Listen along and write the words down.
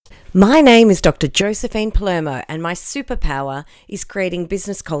My name is Dr. Josephine Palermo, and my superpower is creating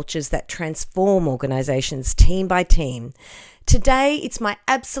business cultures that transform organisations team by team. Today, it's my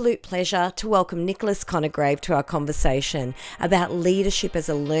absolute pleasure to welcome Nicholas Conigrave to our conversation about leadership as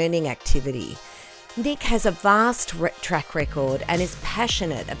a learning activity. Nick has a vast track record and is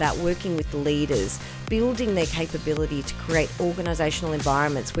passionate about working with leaders, building their capability to create organisational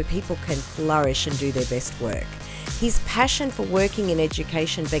environments where people can flourish and do their best work. His passion for working in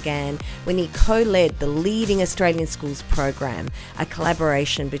education began when he co-led the Leading Australian Schools program, a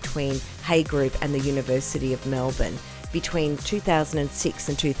collaboration between Hay Group and the University of Melbourne between 2006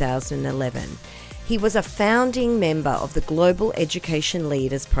 and 2011. He was a founding member of the Global Education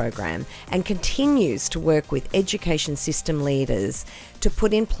Leaders program and continues to work with education system leaders to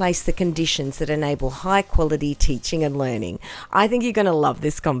put in place the conditions that enable high quality teaching and learning. I think you're going to love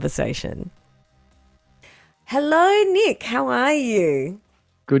this conversation. Hello, Nick. How are you?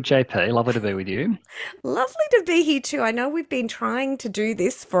 Good, JP. Lovely to be with you. Lovely to be here too. I know we've been trying to do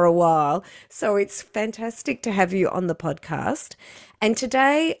this for a while, so it's fantastic to have you on the podcast. And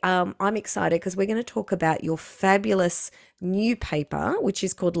today I'm excited because we're going to talk about your fabulous new paper, which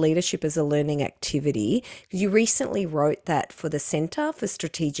is called Leadership as a Learning Activity. You recently wrote that for the Centre for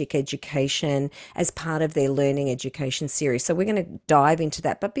Strategic Education as part of their Learning Education series. So we're going to dive into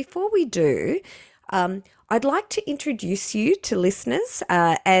that. But before we do, I'd like to introduce you to listeners,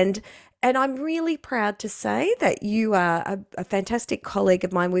 and I'm really proud to say that you are a fantastic colleague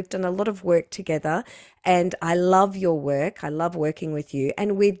of mine. We've done a lot of work together, and I love your work. I love working with you,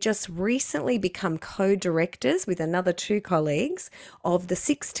 and we've just recently become co-directors with another two colleagues of the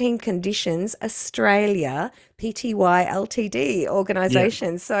 16 Conditions Australia Pty Ltd Yeah,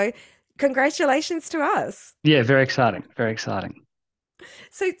 organisation. So, congratulations to us. yeah, very exciting. Very exciting.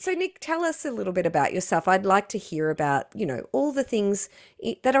 So Nick, tell us a little bit about yourself. I'd like to hear about, all the things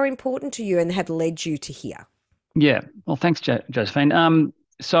that are important to you and have led you to here. Yeah. Well, thanks, Josephine.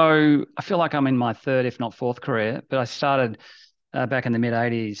 So I feel like I'm in my third, if not fourth career, but I started back in the mid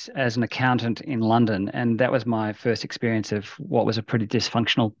 80s as an accountant in London. And that was my first experience of what was a pretty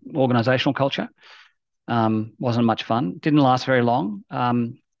dysfunctional organizational culture. Wasn't much fun. Didn't last very long.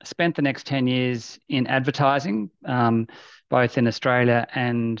 Spent the next 10 years in advertising, both in Australia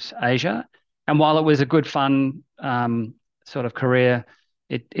and Asia. And while it was a good fun sort of career,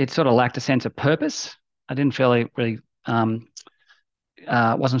 it sort of lacked a sense of purpose. I didn't feel it really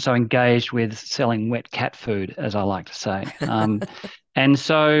wasn't so engaged with selling wet cat food, as I like to say. And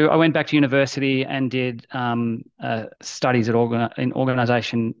so I went back to university and did studies in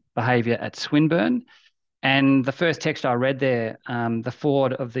organisation behaviour at Swinburne. And the first text I read there, the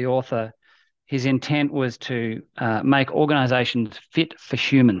foreword of the author, his intent was to make organisations fit for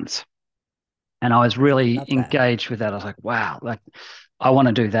humans. And I was really Love that. engaged with that. I was like, wow, like I want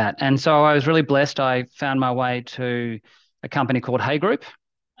to do that. And so I was really blessed. I found my way to a company called Hay Group.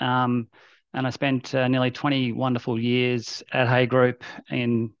 Um, and I spent nearly 20 wonderful years at Hay Group,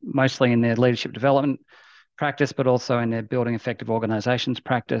 mostly in their leadership development practice, but also in their building effective organisations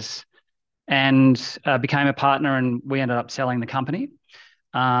practice, and became a partner, and we ended up selling the company.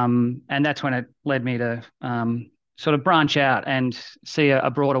 And that's when it led me to sort of branch out and see a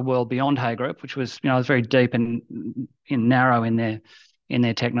broader world beyond Hay Group, which was, I was very deep and in narrow in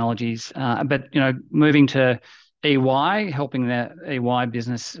their technologies. But moving to EY, helping the EY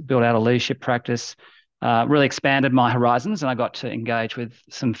business build out a leadership practice, really expanded my horizons, and I got to engage with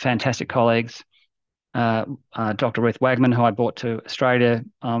some fantastic colleagues. Dr. Ruth Wagman, who I brought to Australia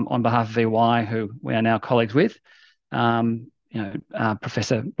on behalf of EY, who we are now colleagues with.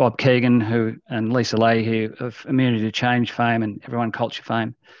 Professor Bob Keegan, and Lisa Leahy of Immunity to Change fame and Everyone Culture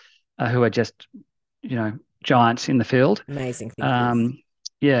fame, who are just, giants in the field. Amazing thinkers. Um,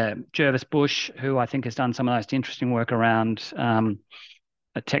 yeah, Jervis Bush, who I think has done some of the most interesting work around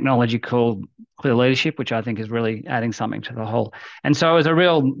a technology called Clear Leadership, which I think is really adding something to the whole. And so it was a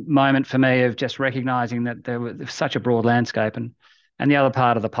real moment for me of just recognizing that there was such a broad landscape. And the other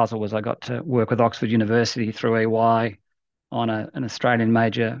part of the puzzle was I got to work with Oxford University through EY on an Australian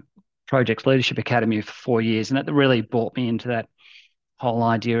major projects leadership academy for 4 years. And that really brought me into that whole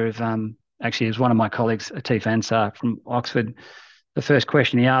idea of, actually, it was one of my colleagues, Atif Ansar from Oxford. The first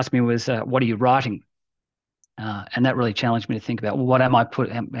question he asked me was, what are you writing? And that really challenged me to think about, well, how am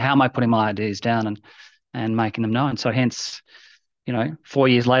I putting my ideas down and making them known? So hence, 4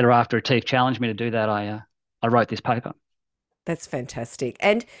 years later, after Atif challenged me to do that, I wrote this paper. That's fantastic.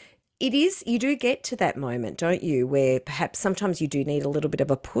 And you do get to that moment, don't you, where perhaps sometimes you do need a little bit of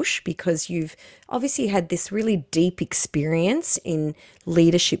a push because you've obviously had this really deep experience in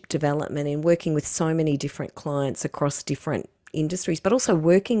leadership development and working with so many different clients across different industries, but also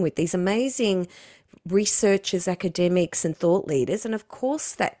working with these amazing researchers, academics, and thought leaders. And of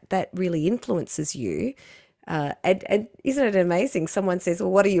course, that really influences you. And isn't it amazing? Someone says,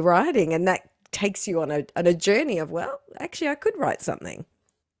 "Well, what are you writing?" And that takes you on a journey of, well, actually, I could write something.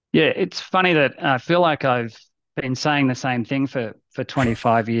 Yeah, it's funny that I feel like I've been saying the same thing for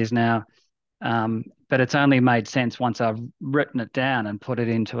 25 years now, but it's only made sense once I've written it down and put it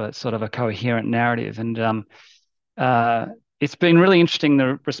into a sort of a coherent narrative. And uh, it's been really interesting,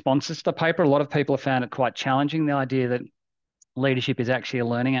 the responses to the paper. A lot of people have found it quite challenging. The idea that leadership is actually a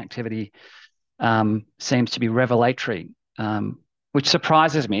learning activity seems to be revelatory, which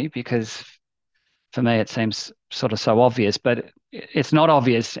surprises me because for me it seems sort of so obvious, but it's not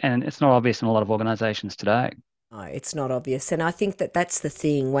obvious, and it's not obvious in a lot of organizations today. No, it's not obvious. And I think that that's the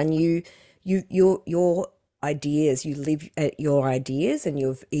thing when your ideas, you live your ideas, and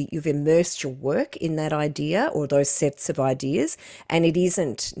you've immersed your work in that idea or those sets of ideas, and it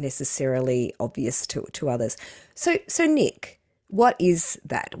isn't necessarily obvious to others. So Nick, what is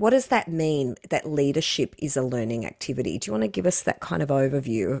that? What does that mean that leadership is a learning activity? Do you want to give us that kind of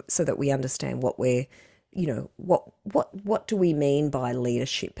overview so that we understand what we're, what do we mean by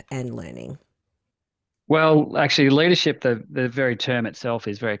leadership and learning? Well, actually, leadership, the very term itself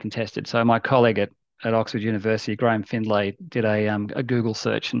is very contested. So my colleague at Oxford University, Graham Findlay, did a Google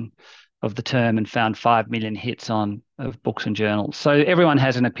search of the term and found 5 million hits on of books and journals. So everyone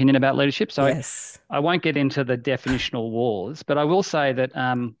has an opinion about leadership. So Yes. I won't get into the definitional wars, but I will say that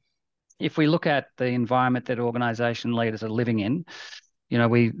if we look at the environment that organization leaders are living in,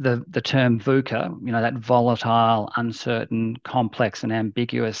 the term VUCA, that volatile, uncertain, complex, and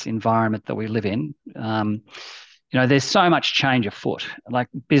ambiguous environment that we live in. There's so much change afoot. Like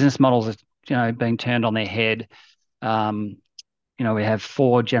business models are, being turned on their head. Um, we have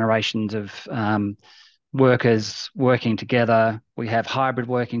four generations of workers working together. We have hybrid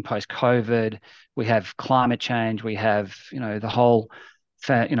working post-COVID. We have climate change. We have, the whole,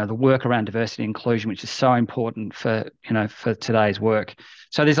 the work around diversity and inclusion, which is so important for today's work.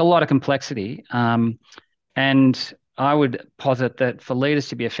 So there's a lot of complexity. And I would posit that for leaders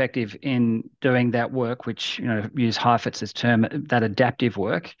to be effective in doing that work, which, use Heifetz's term, that adaptive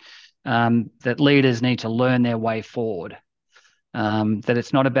work, that leaders need to learn their way forward. That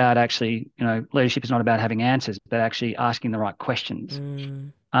it's not about actually, leadership is not about having answers, but actually asking the right questions.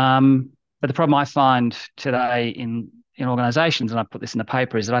 Mm, But the problem I find today in organizations, and I put this in the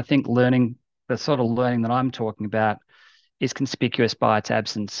paper, is that I think the sort of learning that I'm talking about is conspicuous by its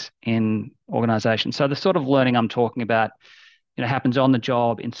absence in organizations. So the sort of learning I'm talking about, happens on the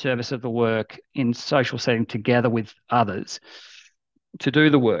job, in service of the work, in social setting, together with others to do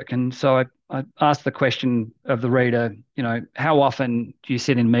the work. And so I asked the question of the reader, how often do you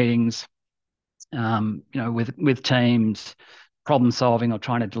sit in meetings, with teams, problem solving or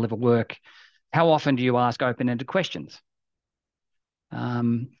trying to deliver work? How often do you ask open-ended questions?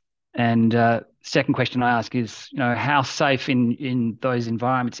 And second question I ask is, how safe in those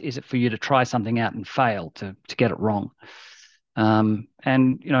environments is it for you to try something out and fail to get it wrong? And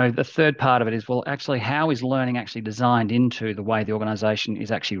the third part of it is, well, actually, how is learning actually designed into the way the organization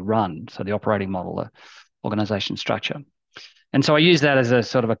is actually run? So the operating model, the organization structure. And so I use that as a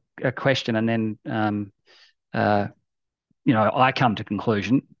sort of a question, and then I come to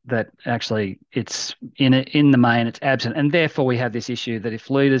conclusion that actually it's in the main, it's absent. And therefore we have this issue that if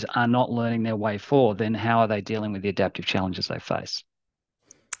leaders are not learning their way forward, then how are they dealing with the adaptive challenges they face?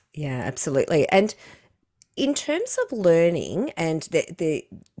 yeah, absolutely. And in terms of learning and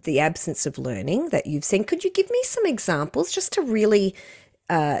the absence of learning that you've seen, could you give me some examples just to really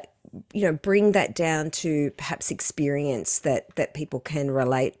uh, bring that down to perhaps experience that people can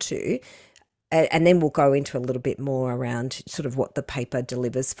relate to? And then we'll go into a little bit more around sort of what the paper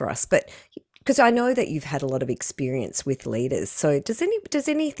delivers for us. But because I know that you've had a lot of experience with leaders, so does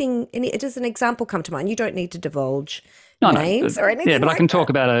an example come to mind? You don't need to divulge No, no. names or Yeah, anything but I like can talk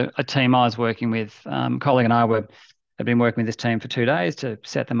that. about a team I was working with. Colleague and I have been working with this team for 2 days to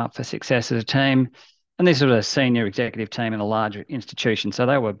set them up for success as a team. And this was a senior executive team in a larger institution. So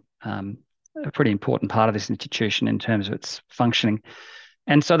they were a pretty important part of this institution in terms of its functioning.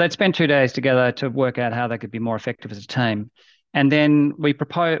 And so they'd spend 2 days together to work out how they could be more effective as a team. And then we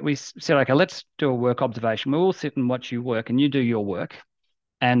said, okay, let's do a work observation. We'll sit and watch you work and you do your work.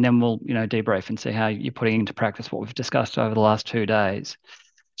 And then we'll, debrief and see how you're putting into practice what we've discussed over the last 2 days.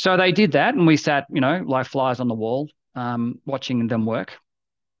 So they did that, and we sat, like flies on the wall, watching them work.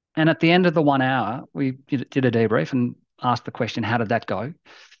 And at the end of the 1 hour, we did a debrief and asked the question, how did that go?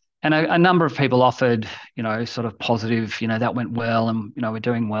 And a number of people offered, sort of positive, that went well, and, we're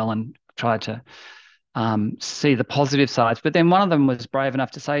doing well, and tried to see the positive sides. But then one of them was brave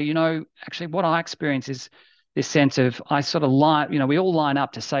enough to say, actually, what I experience is this sense of I sort of line, we all line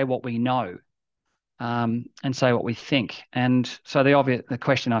up to say what we know, and say what we think. And so the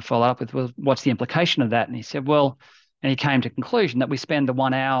question I follow up with was, what's the implication of that? And he said, well, and he came to the conclusion that we spent the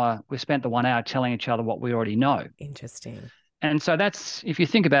 1 hour telling each other what we already know. Interesting. And so that's, if you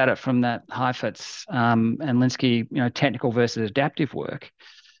think about it from that Heifetz and Linsky, technical versus adaptive work.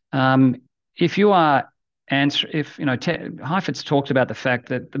 Um, if you are Heifetz talked about the fact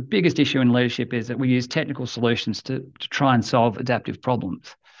that the biggest issue in leadership is that we use technical solutions to try and solve adaptive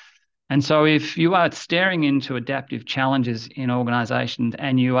problems. And so if you are staring into adaptive challenges in organizations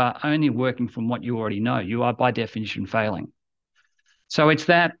and you are only working from what you already know, you are by definition failing. So it's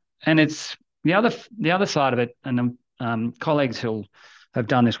that, and it's the other side of it, and colleagues who have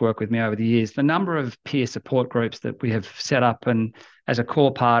done this work with me over the years, the number of peer support groups that we have set up and as a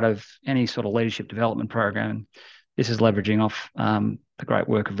core part of any sort of leadership development program. This is leveraging off the great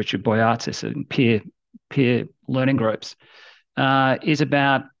work of Richard Boyatzis and peer learning groups, is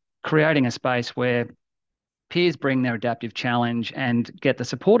about creating a space where peers bring their adaptive challenge and get the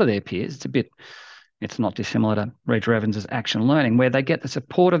support of their peers. It's not dissimilar to Rita Evans's action learning, where they get the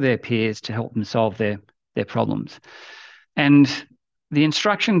support of their peers to help them solve their problems. And the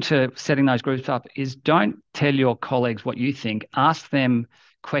instruction to setting those groups up is, don't tell your colleagues what you think. Ask them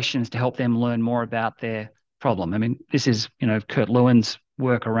questions to help them learn more about their problem. I mean, this is, Kurt Lewin's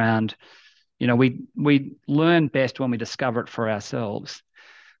work around, we learn best when we discover it for ourselves.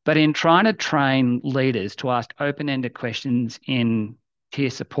 But in trying to train leaders to ask open-ended questions in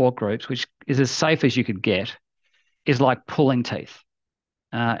peer support groups, which is as safe as you could get, is like pulling teeth.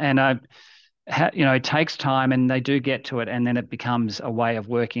 It takes time, and they do get to it, and then it becomes a way of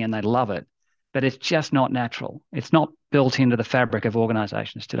working and they love it. But it's just not natural. It's not built into the fabric of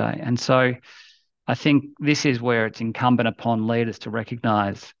organizations today. And so I think this is where it's incumbent upon leaders to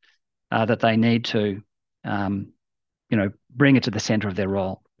recognize that they need to, bring it to the center of their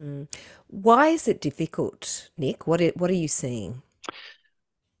role. Mm. Why is it difficult, Nick? What are you seeing?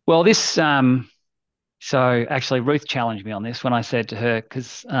 Well, so actually Ruth challenged me on this when I said to her,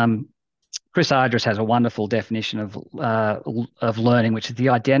 because Chris Ardress has a wonderful definition of learning, which is the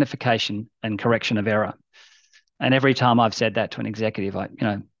identification and correction of error. And every time I've said that to an executive,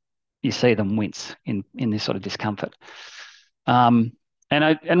 you see them wince in this sort of discomfort.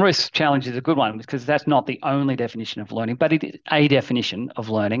 And Ruth's challenge is a good one, because that's not the only definition of learning, but it is a definition of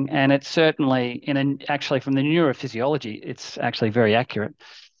learning. And it's certainly actually from the neurophysiology, it's actually very accurate.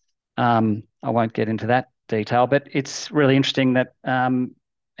 I won't get into that detail, but it's really interesting that,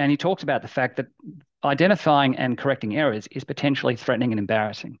 and he talks about the fact that identifying and correcting errors is potentially threatening and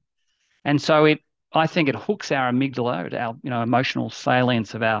embarrassing. And so I think it hooks our amygdala, our emotional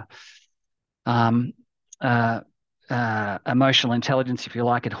salience of our emotional intelligence, if you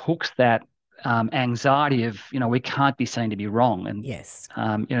like. It hooks that anxiety of, we can't be seen to be wrong. And yes,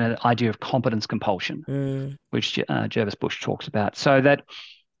 the idea of competence compulsion, which Jervis Bush talks about. So that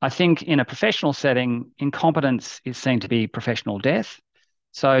I think in a professional setting, incompetence is seen to be professional death.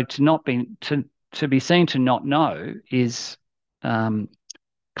 So to be seen to not know is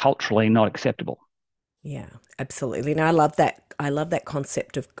culturally not acceptable. Yeah, absolutely. And I love that. I love that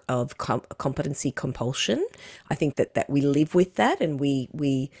concept of competency compulsion. I think that we live with that, and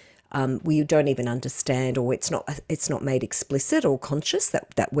we don't even understand, or it's not made explicit or conscious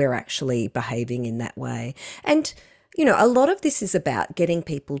that we're actually behaving in that way. And a lot of this is about getting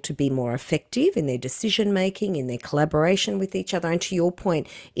people to be more effective in their decision making, in their collaboration with each other, and to your point,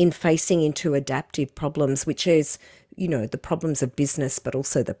 in facing into adaptive problems, which is the problems of business, but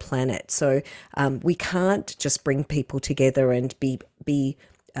also the planet. So we can't just bring people together and be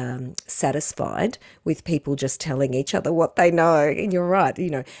satisfied with people just telling each other what they know. And you're right,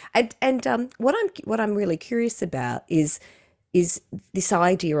 And what I'm really curious about is this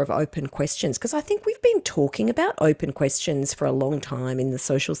idea of open questions, because I think we've been talking about open questions for a long time in the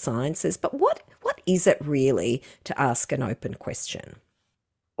social sciences, but what is it really to ask an open question?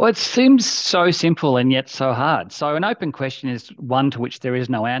 Well, it seems so simple and yet so hard. So an open question is one to which there is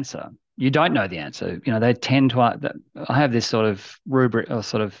no answer. You don't know the answer. They tend to. I have this sort of rubric or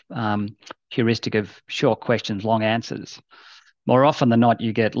sort of heuristic of short questions, long answers. More often than not,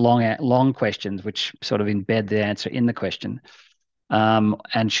 you get long questions which sort of embed the answer in the question,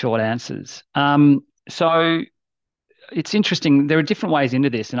 and short answers. So it's interesting. There are different ways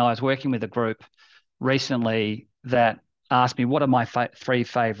into this, and I was working with a group recently that asked me, what are my three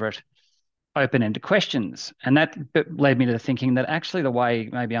favorite open-ended questions? And that led me to thinking that actually the way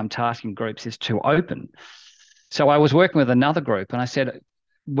maybe I'm tasking groups is too open. So I was working with another group and I said,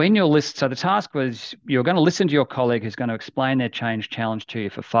 when you're listening, so the task was you're going to listen to your colleague who's going to explain their change challenge to you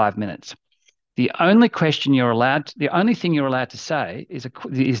for 5 minutes. The only thing you're allowed to say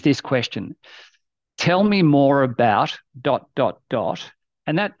is this question: tell me more about dot dot dot,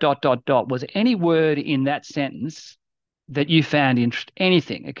 and that dot dot dot was any word in that sentence that you found interest.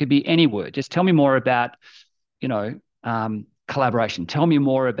 Anything, it could be any word. Just tell me more about, you know, collaboration. Tell me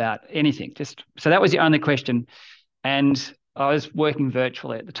more about anything. Just so that was the only question. And I was working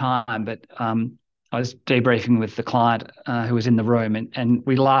virtually at the time, but I was debriefing with the client who was in the room, and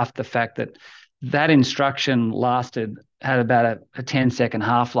we laughed the fact that that instruction had about a 10-second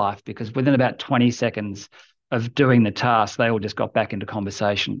half-life, because within about 20 seconds of doing the task, they all just got back into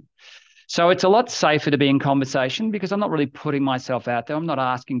conversation. So it's a lot safer to be in conversation because I'm not really putting myself out there. I'm not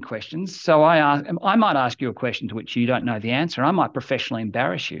asking questions. So I might ask you a question to which you don't know the answer. I might professionally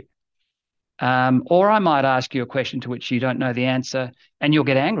embarrass you. Or I might ask you a question to which you don't know the answer and you'll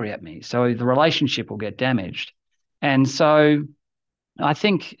get angry at me. So the relationship will get damaged. And so I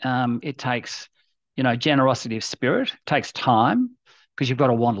think it takes, generosity of spirit. It takes time because you've got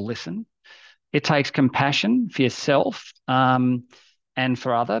to want to listen. It takes compassion for yourself and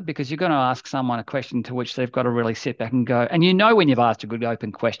for other, because you're going to ask someone a question to which they've got to really sit back and go. And when you've asked a good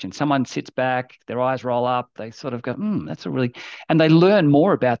open question, someone sits back, their eyes roll up, they sort of go, that's a really, and they learn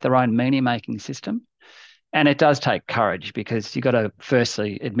more about their own meaning-making system. And it does take courage because you've got to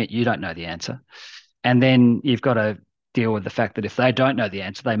firstly admit you don't know the answer. And then you've got to deal with the fact that if they don't know the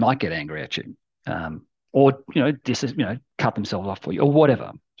answer, they might get angry at you, or cut themselves off for you, or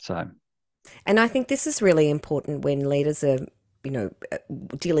whatever. So, and I think this is really important when leaders are,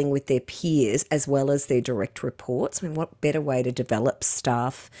 dealing with their peers as well as their direct reports. I mean, what better way to develop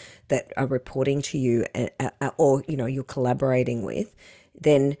staff that are reporting to you, or you're collaborating with,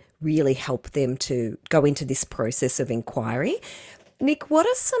 than really help them to go into this process of inquiry. Nick, what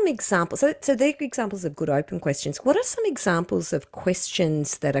are some examples? So they're examples of good open questions. What are some examples of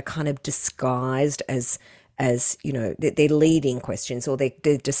questions that are kind of disguised as they're leading questions, or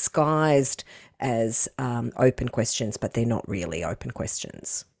they're disguised as open questions, but they're not really open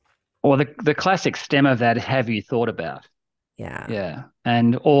questions? or the classic stem of that, have you thought about? Yeah. Yeah.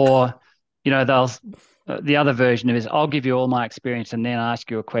 They'll, the other version of it is, I'll give you all my experience and then ask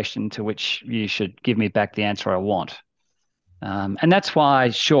you a question to which you should give me back the answer I want. And that's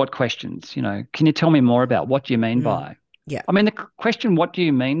why short questions, can you tell me more about what do you mean by? Yeah. I mean, the question, what do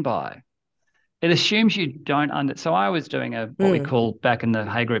you mean by? It assumes you don't So I was doing what we call back in the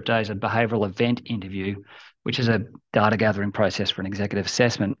Hay Group days, a behavioral event interview, which is a data gathering process for an executive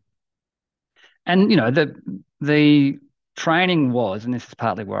assessment. And, the training was, and this is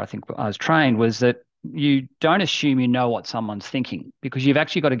partly where I think I was trained, was that you don't assume you know what someone's thinking, because you've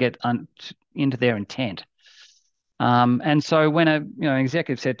actually got to get into their intent. And so when an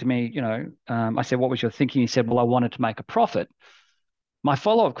executive said to me, I said, what was your thinking? He said, well, I wanted to make a profit. My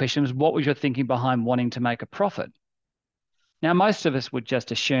follow-up question was, what was your thinking behind wanting to make a profit? Now, most of us would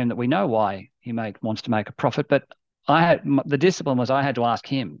just assume that we know why he wants to make a profit, but the discipline was I had to ask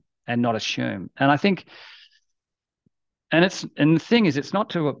him and not assume. And I think, and the thing is, it's not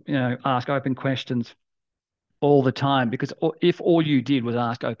to ask open questions all the time, because if all you did was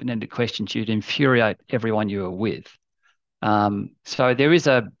ask open-ended questions, you'd infuriate everyone you were with. So there is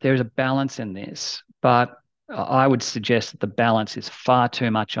a balance in this, but I would suggest that the balance is far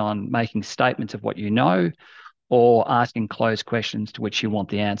too much on making statements of what you know, or asking closed questions to which you want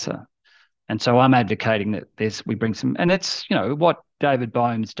the answer. And so I'm advocating that we bring some, and it's what David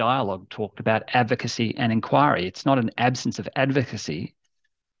Bohm's dialogue talked about: advocacy and inquiry. It's not an absence of advocacy,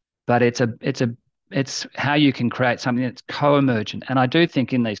 but it's how you can create something that's co-emergent. And I do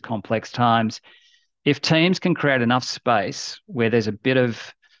think in these complex times, if teams can create enough space where there's a bit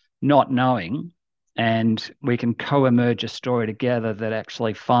of not knowing, and we can co-emerge a story together that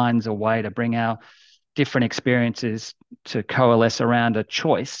actually finds a way to bring our different experiences to coalesce around a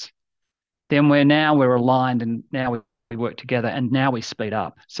choice, then we're aligned, and now we work together, and now we speed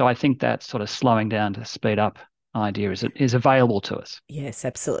up. So I think that sort of slowing down to speed up idea is available to us. Yes,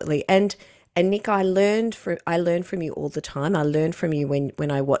 absolutely. And Nick, I learn from you all the time. I learn from you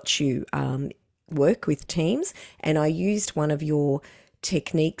when I watch you work with teams, and I used one of your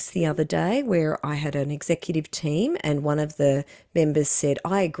techniques the other day where I had an executive team, and one of the members said,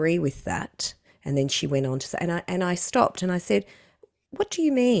 I agree with that. And then she went on to say, and I stopped and I said, what do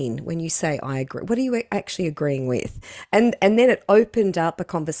you mean when you say I agree? What are you actually agreeing with? And then it opened up a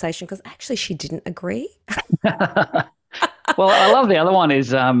conversation, because actually she didn't agree. Well, I love the other one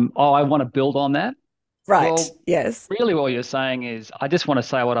is, I want to build on that. Right. Well, yes. really what you're saying is, I just want to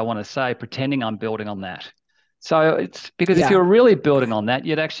say what I want to say, pretending I'm building on that. So it's because if Yeah. you're really building on that,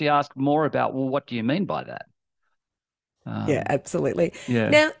 you'd actually ask more about, well, what do you mean by that? Yeah, Um, absolutely. yeah.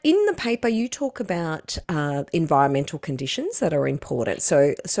 Now, in the paper, you talk about environmental conditions that are important.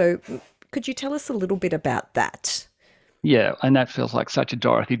 So could you tell us a little bit about that? Yeah, and that feels like such a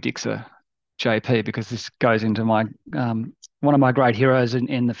Dorothy Dixer JP because this goes into my one of my great heroes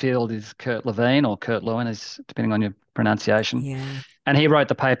in the field is Kurt Lewin or Kurt Lewin, is depending on your pronunciation. Yeah. And he wrote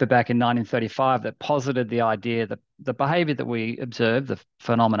the paper back in 1935 that posited the idea that the behavior that we observe, the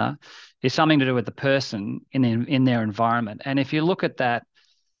phenomena, is something to do with the person in their environment. And if you look at that,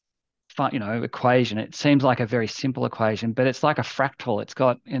 equation, it seems like a very simple equation, but it's like a fractal.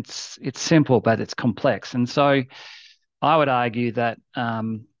 It's simple, but it's complex. And so I would argue that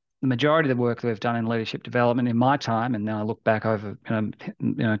the majority of the work that we've done in leadership development in my time, and then I look back over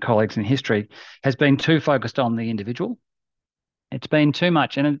colleagues in history, has been too focused on the individual. It's been too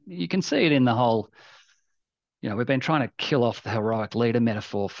much, and you can see it in the whole. We've been trying to kill off the heroic leader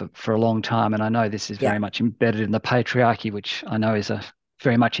metaphor for a long time, and I know this is Yeah. very much embedded in the patriarchy, which I know is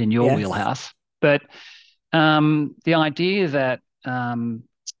very much in your Yes. wheelhouse. But the idea that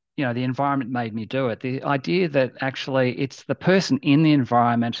the environment made me do it. The idea that actually it's the person in the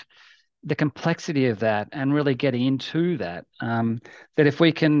environment, the complexity of that, and really getting into that. That if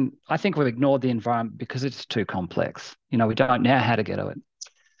we can, I think we've ignored the environment because it's too complex. We don't know how to get to it.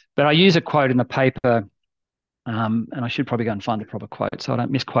 But I use a quote in the paper, and I should probably go and find a proper quote so I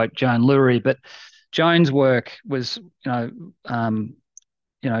don't misquote Joan Lurie. But Joan's work was,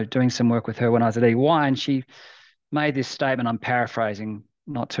 doing some work with her when I was at EY, and she made this statement. I'm paraphrasing,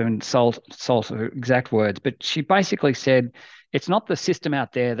 not to insult her exact words, but she basically said, "It's not the system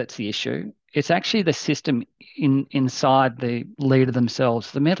out there that's the issue. It's actually the system inside the leader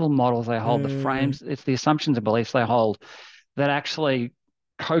themselves, the mental models they hold, the Mm, frames, it's the assumptions and beliefs they hold that actually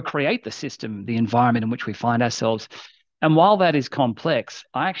co-create the system, the environment in which we find ourselves." And while that is complex,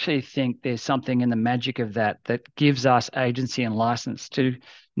 I actually think there's something in the magic of that that gives us agency and license to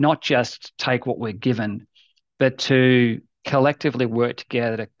not just take what we're given, but to collectively work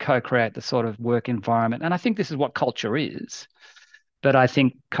together to co-create the sort of work environment. And I think this is what culture is. But I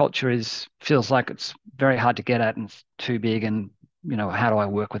think culture feels like it's very hard to get at and it's too big. And how do I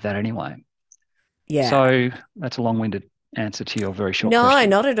work with that anyway? yeah. So that's a long-winded answer to your very short No, question.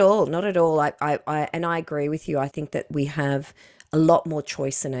 not at all. Not at all. And I agree with you. I think that we have a lot more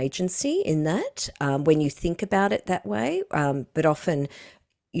choice and agency in that when you think about it that way. But often,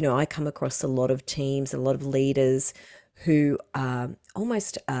 I come across a lot of teams, a lot of leaders who are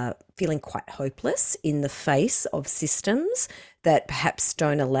almost feeling quite hopeless in the face of systems that perhaps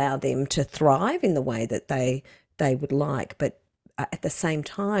don't allow them to thrive in the way that they would like. But at the same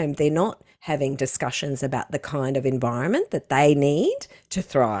time, they're not having discussions about the kind of environment that they need to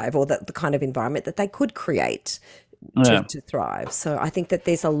thrive or the kind of environment that they could create Yeah. to thrive. So I think that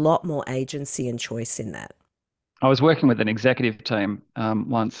there's a lot more agency and choice in that. I was working with an executive team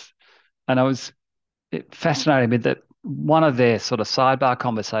once, and it fascinated me that one of their sort of sidebar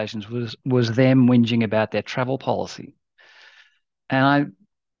conversations was them whinging about their travel policy. And I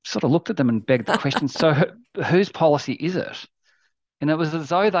sort of looked at them and begged the question, so whose policy is it? And it was as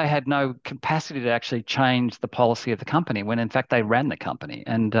though they had no capacity to actually change the policy of the company when in fact they ran the company.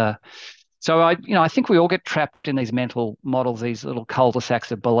 And so I think we all get trapped in these mental models, these little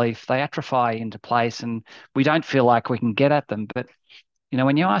cul-de-sacs of belief. They atrophy into place and we don't feel like we can get at them. But,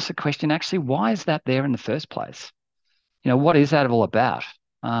 when you ask the question, actually, why is that there in the first place? What is that all about?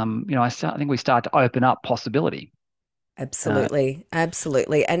 I think we start to open up possibility. Uh, Absolutely,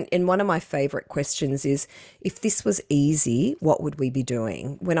 absolutely. And one of my favorite questions is if this was easy, what would we be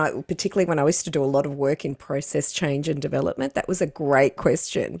doing? Particularly when I used to do a lot of work in process change and development, that was a great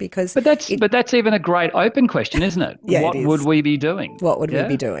question because but that's it but that's even a great open question, isn't it? yeah, it What would is. we be doing? What would we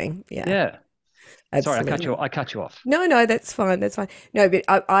be Yeah, doing? Yeah, yeah. Sorry, absolutely. I cut you off. No, no, that's fine. That's fine. No, but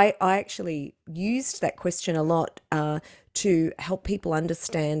I actually used that question a lot to help people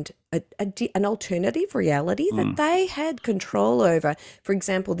understand an alternative reality that Mm, they had control over. For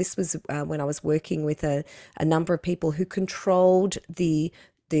example, this was when I was working with a number of people who controlled the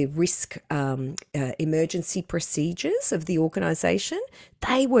risk emergency procedures of the organization.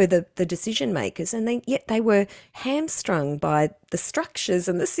 They were the decision makers, and yet they were hamstrung by the structures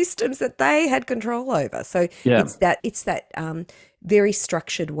and the systems that they had control over. So yeah. it's that very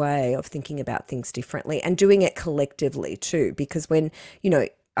structured way of thinking about things differently and doing it collectively too. Because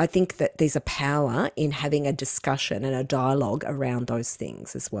I think that there's a power in having a discussion and a dialogue around those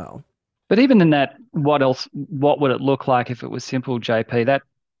things as well. But even in that, what else? What would it look like if it was simple, JP?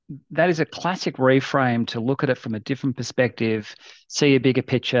 that is a classic reframe to look at it from a different perspective, see a bigger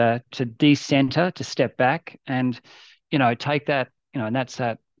picture, to decenter, to step back, and take that, and that's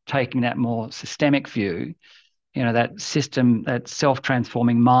that taking that more systemic view, that system, that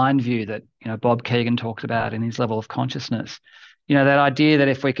self-transforming mind view that Bob Keegan talked about in his level of consciousness. That idea that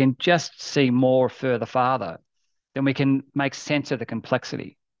if we can just see more further farther, then we can make sense of the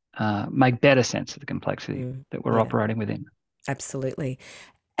complexity, make better sense of the complexity that we're Yeah, operating within. absolutely.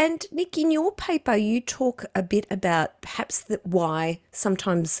 And Nick, in your paper, you talk a bit about perhaps that why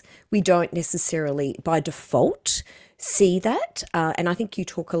sometimes we don't necessarily by default see that. And I think you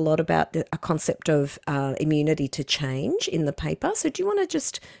talk a lot about a concept of immunity to change in the paper. So do you want to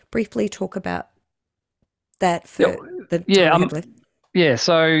just briefly talk about that Yeah, for the time yeah, we have left? yeah.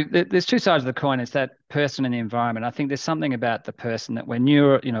 So there's two sides of the coin. It's that person and the environment. I think there's something about the person that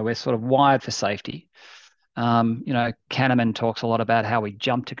we're sort of wired for safety. Kahneman talks a lot about how we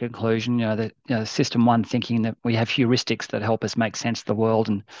jump to conclusion. That system one thinking, that we have heuristics that help us make sense of the world,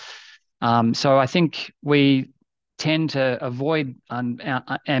 and so I think we tend to avoid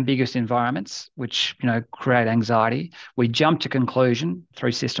ambiguous environments, which create anxiety. We jump to conclusion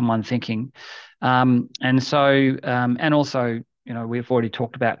through system one thinking, and also we've already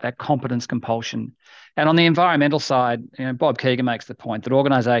talked about that competence compulsion. And on the environmental side, Bob Keegan makes the point that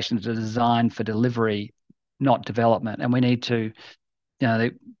organisations are designed for delivery, not development, and we need to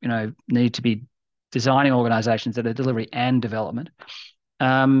be designing organisations that are delivery and development.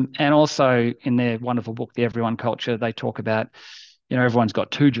 And also in their wonderful book, The Everyone Culture, they talk about, everyone's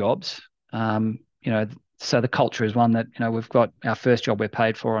got two jobs. So the culture is one that, we've got our first job we're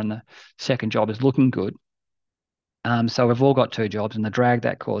paid for, and the second job is looking good. So we've all got two jobs and the drag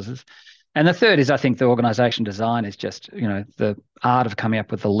that causes. And the third is, I think, the organization design is just, the art of coming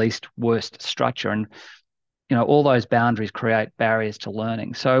up with the least worst structure. And, all those boundaries create barriers to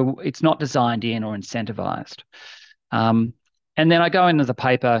learning. So it's not designed in or incentivized. And then I go into the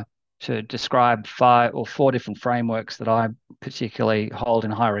paper to describe 5 or 4 different frameworks that I particularly hold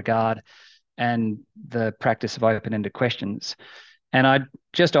in high regard, and the practice of open-ended questions. And I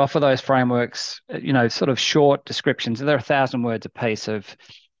just offer those frameworks, sort of short descriptions. They're 1,000 words a piece of,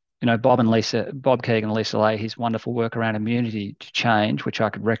 Bob Keegan and Lisa Leahy's wonderful work around immunity to change, which I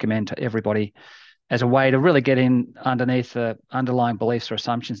could recommend to everybody as a way to really get in underneath the underlying beliefs or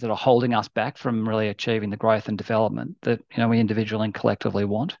assumptions that are holding us back from really achieving the growth and development that we individually and collectively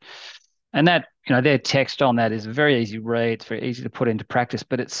want. And that, their text on that is a very easy read. It's very easy to put into practice,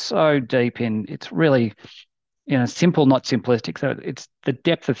 but it's so deep it's really, simple, not simplistic. So it's the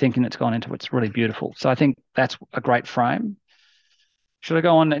depth of thinking that's gone into it's really beautiful. So I think that's a great frame. Should I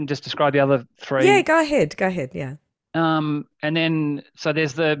go on and just describe the other Yeah, three? go ahead. Go ahead. Yeah. And then, so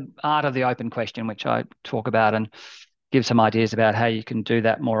there's the art of the open question, which I talk about and give some ideas about how you can do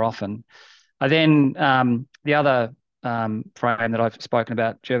that more often. I then, the other frame that I've spoken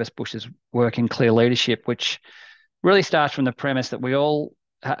about, Jervis Bush's work in clear leadership, which really starts from the premise that we all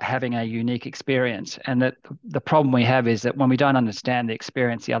having a unique experience, and that the problem we have is that when we don't understand the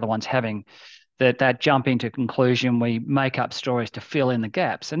experience the other one's having, that jumping to conclusion, we make up stories to fill in the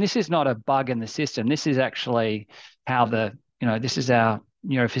gaps. And this is not a bug in the system. This is actually how this is our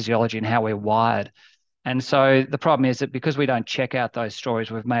neurophysiology and how we're wired. And so the problem is that because we don't check out those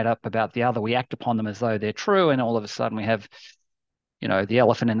stories we've made up about the other, we act upon them as though they're true. And all of a sudden we have, the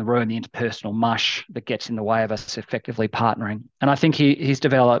elephant in the room, the interpersonal mush that gets in the way of us effectively partnering. And I think he's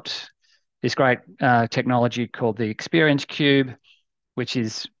developed this great technology called the Experience Cube, which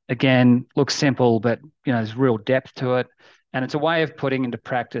is, again, looks simple, but there's real depth to it. And it's a way of putting into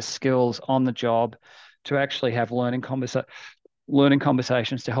practice skills on the job to actually have learning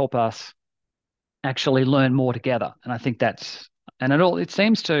conversations to help us actually learn more together. And I think it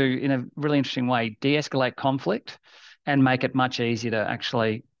seems to, in a really interesting way, de-escalate conflict and make it much easier to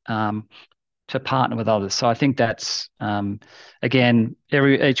actually to partner with others. So I think that's, again,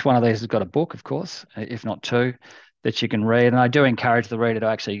 each one of these has got a book, of course, if not two, that you can read. And I do encourage the reader to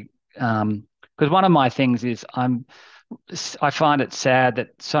actually, because one of my things is I find it sad that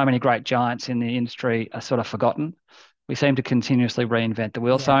so many great giants in the industry are sort of forgotten. We seem to continuously reinvent the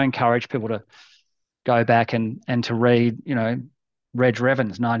wheel. So Yeah. I encourage people to go back and to read, Reg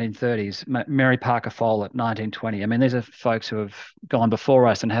Revens, 1930s, Mary Parker Follett, 1920. I mean, these are folks who have gone before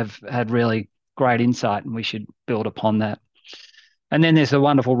us and have had really great insight, and we should build upon that. And then there's the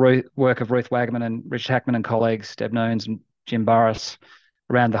wonderful work of Ruth Wagman and Richard Hackman and colleagues, Deb Noons and Jim Burris,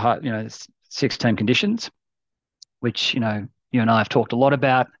 around the 16 conditions, which you and I have talked a lot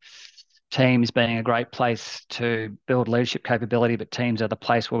about. Teams being a great place to build leadership capability, but teams are the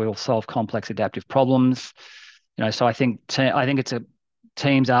place where we will solve complex adaptive problems. So I think it's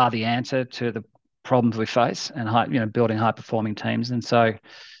teams are the answer to the problems we face, and building high performing teams. And so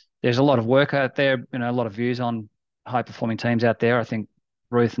there's a lot of work out there, a lot of views on high performing teams out there. I think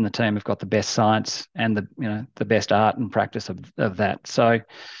Ruth and the team have got the best science and the best art and practice of that. So,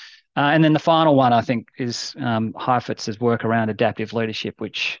 and then the final one I think is Heifetz's work around adaptive leadership,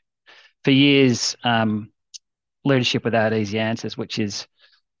 which for years, leadership without easy answers, which is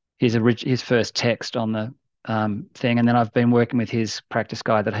his first text on the thing. And then I've been working with his practice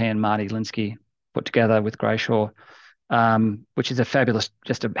guide that he and Marty Linsky put together with Grayshaw, which is a fabulous,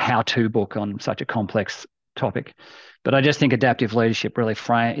 just a how-to book on such a complex topic. But I just think adaptive leadership really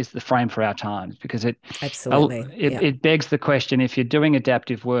is the frame for our times, because Absolutely. It begs the question: if you're doing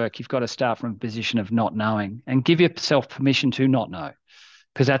adaptive work, you've got to start from a position of not knowing and give yourself permission to not know,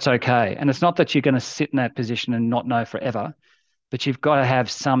 because that's okay. And it's not that you're going to sit in that position and not know forever, but you've got to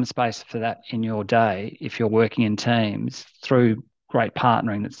have some space for that in your day if you're working in teams through great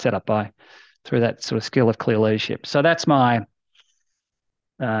partnering that's set up through that sort of skill of clear leadership. So that's my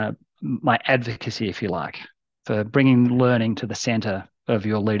advocacy, if you like, for bringing learning to the centre of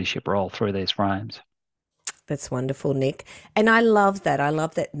your leadership role through these frames. That's wonderful, Nick. And I love that. I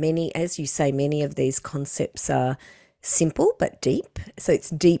love that as you say, many of these concepts are simple but deep. So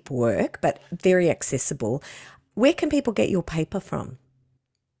it's deep work, but very accessible. Where can people get your paper from?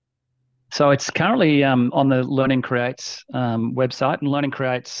 So it's currently on the Learning Creates website, and Learning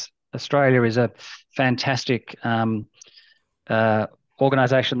Creates Australia is a fantastic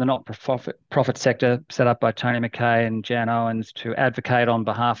organisation, the not-for-profit sector, set up by Tony McKay and Jan Owens to advocate on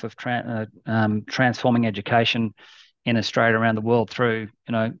behalf of transforming education in Australia around the world through,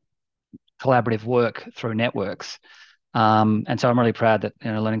 collaborative work through networks. And so I'm really proud that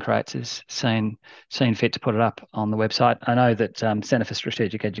Learning Creates is seen fit to put it up on the website. I know that Centre for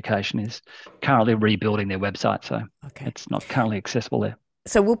Strategic Education is currently rebuilding their website, so it's not currently accessible there.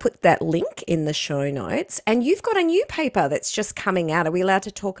 So we'll put that link in the show notes. And you've got a new paper that's just coming out. Are we allowed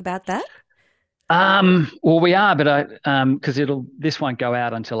to talk about that? Well, we are, but because this won't go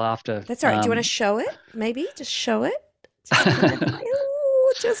out until after. That's all right. Do you want to show it? Maybe just show it.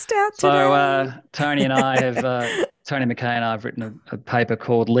 Just out today. So Tony and I have Tony McKay and I have written a paper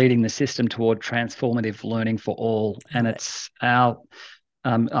called "Leading the System Toward Transformative Learning for All," and it's our.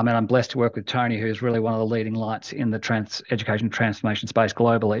 I'm blessed to work with Tony, who's really one of the leading lights in the education transformation space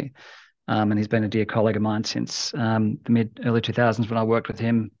globally. And he's been a dear colleague of mine since the early 2000s when I worked with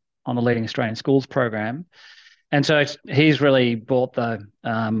him on the Leading Australian Schools program. And so he's really brought the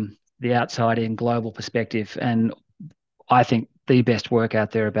outside-in global perspective, and I think the best work out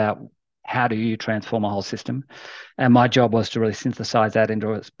there about how do you transform a whole system. And my job was to really synthesize that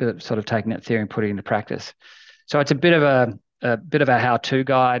into sort of taking that theory and putting it into practice. So it's a bit of a how-to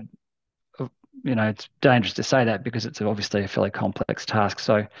guide. It's dangerous to say that because it's obviously a fairly complex task.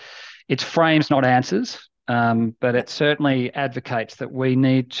 So it's frames, not answers, but it certainly advocates that we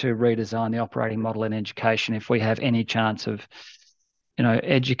need to redesign the operating model in education if we have any chance of,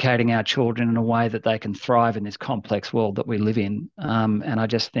 educating our children in a way that they can thrive in this complex world that we live in. And I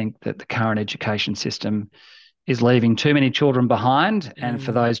just think that the current education system is leaving too many children behind. And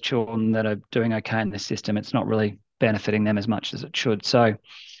for those children that are doing okay in the system, it's not really benefiting them as much as it should. So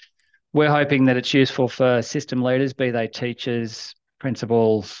we're hoping that it's useful for system leaders, be they teachers,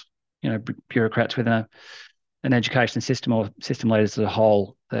 principals, bureaucrats within an education system or system leaders as a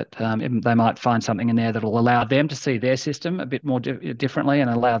whole, that they might find something in there that will allow them to see their system a bit more differently and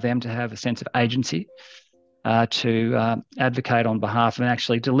allow them to have a sense of agency to advocate on behalf and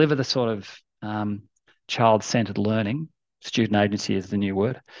actually deliver the sort of child-centered learning, student agency is the new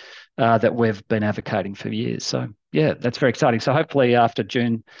word, that we've been advocating for years. So, yeah, that's very exciting. So hopefully after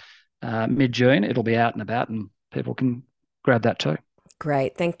mid-June, it'll be out and about and people can grab that too.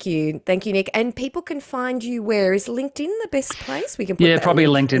 Great. Thank you. Thank you, Nick. And people can find you where? Is LinkedIn the best place? We can put probably a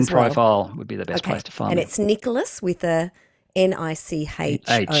LinkedIn profile would be the best place to find me. And it's Nicholas with a Nicholas.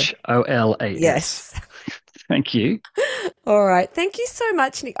 Yes. Thank you. All right. Thank you so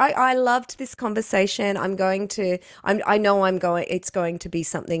much, Nick. I loved this conversation. I know it's going to be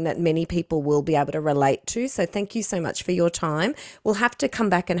something that many people will be able to relate to. So thank you so much for your time. We'll have to come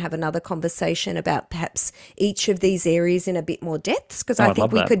back and have another conversation about perhaps each of these areas in a bit more depth, because I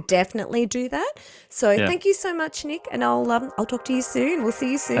think we could definitely do that. So Thank you so much, Nick. And I'll talk to you soon. We'll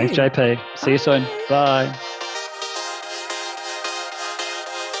see you soon. Thanks, JP. See you soon. Bye.